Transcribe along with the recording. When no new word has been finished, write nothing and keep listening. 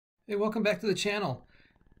Hey, welcome back to the channel.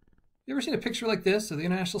 You ever seen a picture like this of the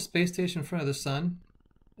International Space Station in front of the sun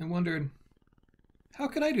and wondered, how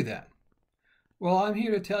could I do that? Well, I'm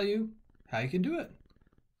here to tell you how you can do it.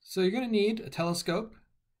 So you're going to need a telescope,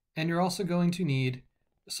 and you're also going to need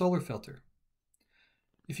a solar filter.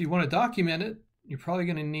 If you want to document it, you're probably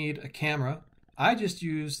going to need a camera. I just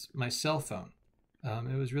used my cell phone.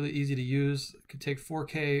 It was really easy to use. It could take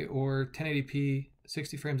 4K or 1080p,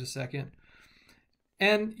 60 frames a second.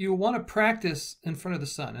 And you'll want to practice in front of the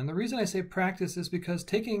sun. And the reason I say practice is because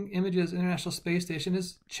taking images of the International Space Station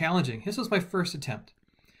is challenging. This was my first attempt.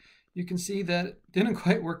 You can see that it didn't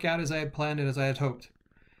quite work out as I had planned and as I had hoped.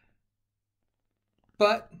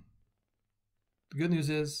 But the good news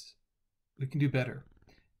is we can do better.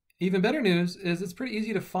 Even better news is it's pretty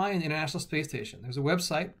easy to find the International Space Station. There's a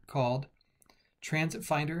website called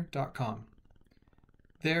transitfinder.com.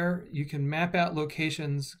 There you can map out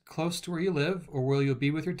locations close to where you live or where you'll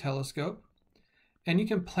be with your telescope, and you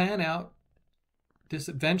can plan out this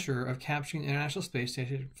adventure of capturing the International Space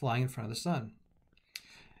Station flying in front of the sun.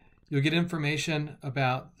 You'll get information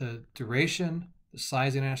about the duration, the size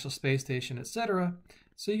of the International Space Station, etc.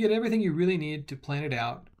 So you get everything you really need to plan it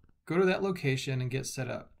out, go to that location and get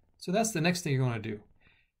set up. So that's the next thing you're going to do,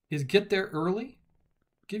 is get there early,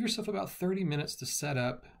 give yourself about 30 minutes to set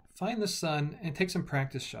up, find the sun, and take some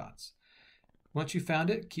practice shots. Once you found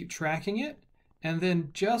it, keep tracking it, and then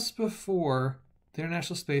just before the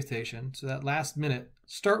International Space Station, so that last minute,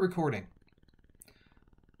 start recording.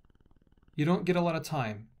 You don't get a lot of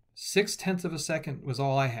time. 0.6 of a second was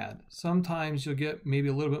all I had. Sometimes you'll get maybe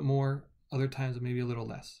a little bit more, other times maybe a little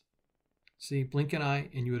less. See, blink an eye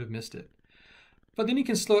and you would have missed it. But then you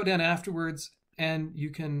can slow it down afterwards and you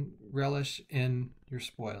can relish in your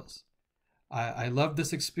spoils. I love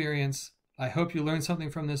this experience. I hope you learned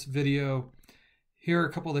something from this video. Here are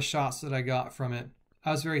a couple of the shots that I got from it.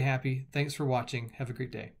 I was very happy. Thanks for watching. Have a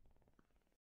great day.